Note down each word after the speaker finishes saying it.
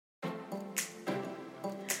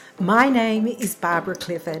My name is Barbara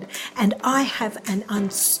Clifford, and I have an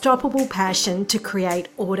unstoppable passion to create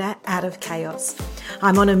order out of chaos.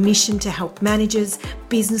 I'm on a mission to help managers,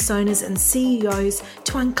 business owners, and CEOs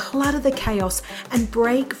to unclutter the chaos and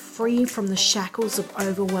break free from the shackles of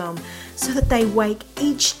overwhelm so that they wake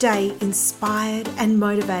each day inspired and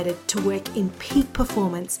motivated to work in peak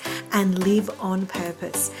performance and live on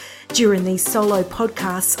purpose. During these solo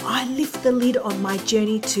podcasts, I lift the lid on my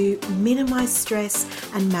journey to minimize stress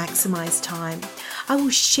and maximize time. I will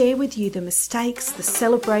share with you the mistakes, the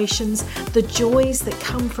celebrations, the joys that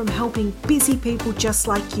come from helping busy people just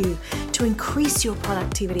like you to increase your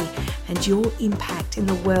productivity and your impact in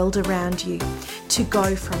the world around you, to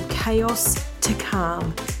go from chaos to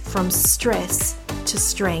calm, from stress to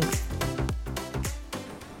strength.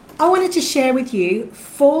 I wanted to share with you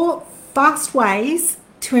 4 fast ways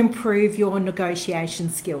to improve your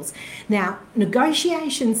negotiation skills. Now,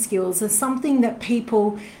 negotiation skills are something that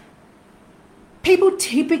people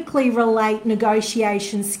typically relate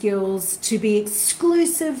negotiation skills to be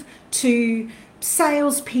exclusive to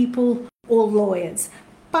salespeople or lawyers.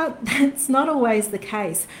 But that's not always the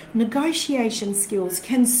case. Negotiation skills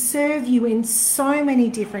can serve you in so many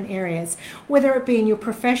different areas, whether it be in your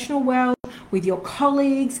professional world, with your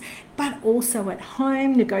colleagues, but also at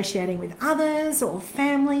home, negotiating with others or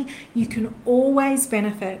family. You can always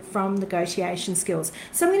benefit from negotiation skills.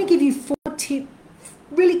 So I'm going to give you 4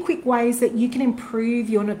 really quick ways that you can improve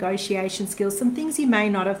your negotiation skills, some things you may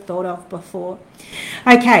not have thought of before.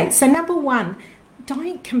 Okay, so number 1,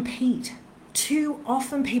 don't compete. Too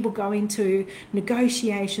often people go into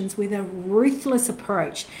negotiations with a ruthless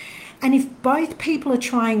approach. And if both people are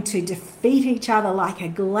trying to defeat each other like a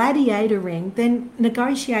gladiator ring, then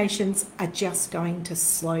negotiations are just going to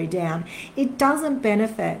slow down. It doesn't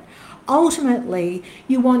benefit. Ultimately,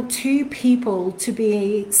 you want 2 people to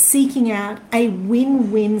be seeking out a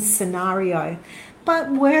win-win scenario.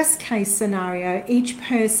 But worst case scenario, each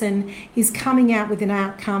person is coming out with an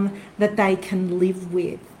outcome that they can live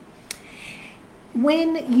with.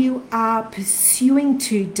 When you are pursuing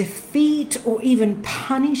to defeat or even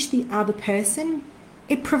punish the other person,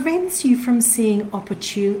 it prevents you from seeing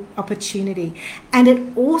opportunity, and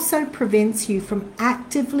it also prevents you from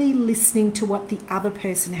actively listening to what the other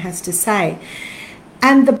person has to say.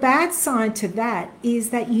 And the bad side to that is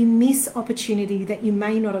that you miss opportunity that you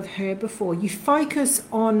may not have heard before. You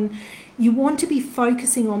want to be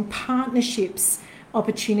focusing on partnerships,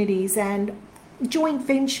 opportunities, and joint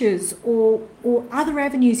ventures or other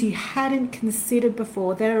avenues you hadn't considered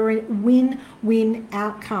before that are a win-win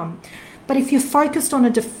outcome. But if you're focused on a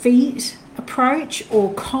defeat approach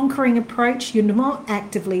or conquering approach, you're not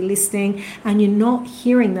actively listening and you're not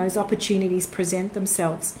hearing those opportunities present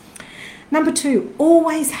themselves. Number 2,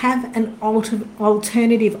 always have an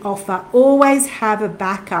alternative offer. Always have a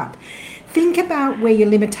backup. Think about where your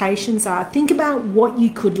limitations are. Think about what you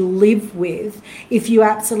could live with if you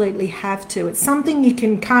absolutely have to. It's something you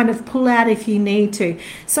can kind of pull out if you need to.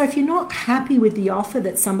 So if you're not happy with the offer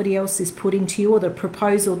that somebody else is putting to you or the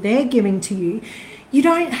proposal they're giving to you, you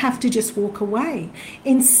don't have to just walk away.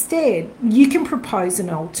 Instead, you can propose an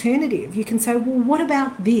alternative. You can say, well, what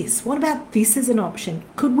about this? What about this as an option?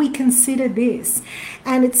 Could we consider this?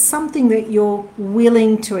 And it's something that you're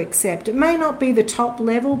willing to accept. It may not be the top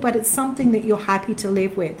level, but it's something that you're happy to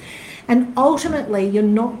live with. And ultimately, you're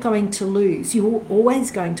not going to lose. You're always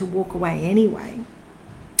going to walk away anyway.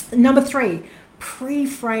 Number 3,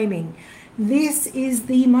 pre-framing. This is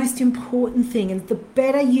the most important thing, and the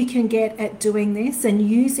better you can get at doing this and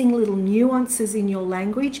using little nuances in your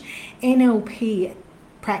language, NLP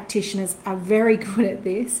practitioners are very good at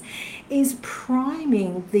this, is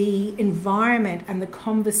priming the environment and the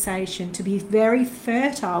conversation to be very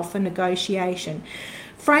fertile for negotiation.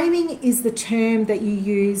 Framing is the term that you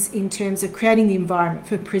use in terms of creating the environment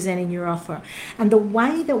for presenting your offer. And the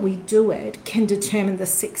way that we do it can determine the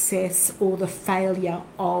success or the failure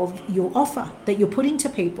of your offer that you're putting to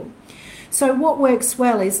people. So what works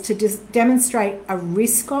well is to just demonstrate a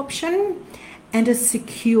risk option and a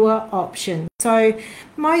secure option. So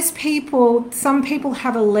some people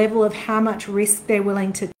have a level of how much risk they're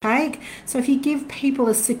willing to take. So if you give people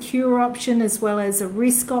a secure option as well as a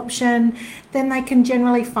risk option, then they can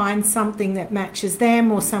generally find something that matches them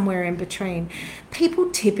or somewhere in between. People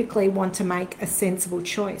typically want to make a sensible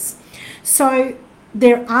choice. So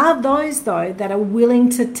there are those, though, that are willing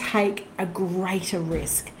to take a greater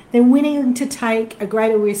risk. They're willing to take a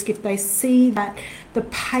greater risk if they see that the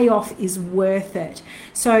payoff is worth it.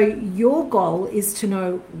 So your goal is to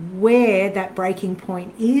know where that breaking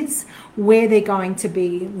point is, where they're going to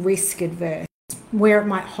be risk adverse, where it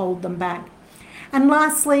might hold them back. And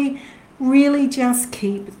lastly, really just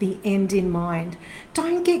keep the end in mind.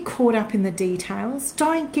 Don't get caught up in the details.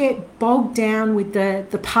 Don't get bogged down with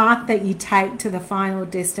the path that you take to the final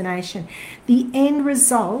destination. The end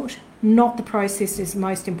result, not the process, is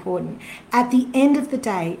most important. At the end of the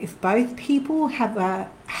day, if both people have a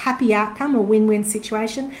happy outcome, a win-win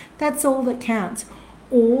situation, that's all that counts.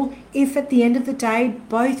 Or if at the end of the day,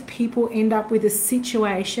 both people end up with a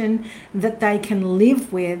situation that they can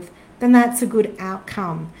live with, then that's a good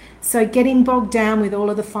outcome. So getting bogged down with all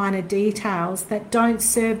of the finer details that don't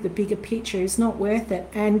serve the bigger picture is not worth it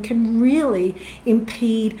and can really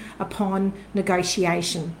impede upon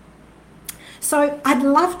negotiation. So I'd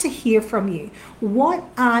love to hear from you. What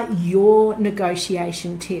are your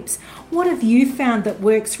negotiation tips? What have you found that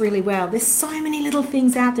works really well? There's so many little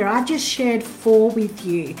things out there. I just shared 4 with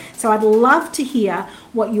you. So I'd love to hear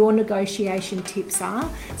what your negotiation tips are.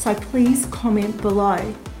 So please comment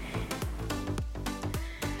below.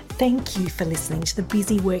 Thank you for listening to the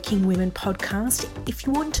Busy Working Women podcast. If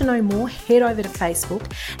you want to know more, head over to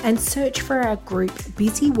Facebook and search for our group,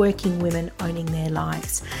 Busy Working Women Owning Their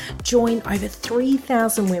Lives. Join over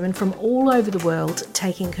 3,000 women from all over the world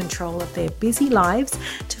taking control of their busy lives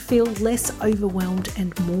to feel less overwhelmed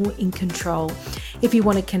and more in control. If you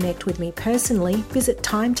want to connect with me personally, visit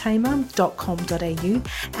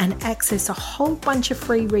timetamer.com.au and access a whole bunch of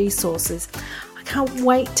free resources. I can't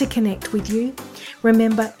wait to connect with you.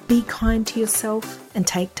 Remember, be kind to yourself and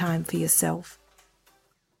take time for yourself.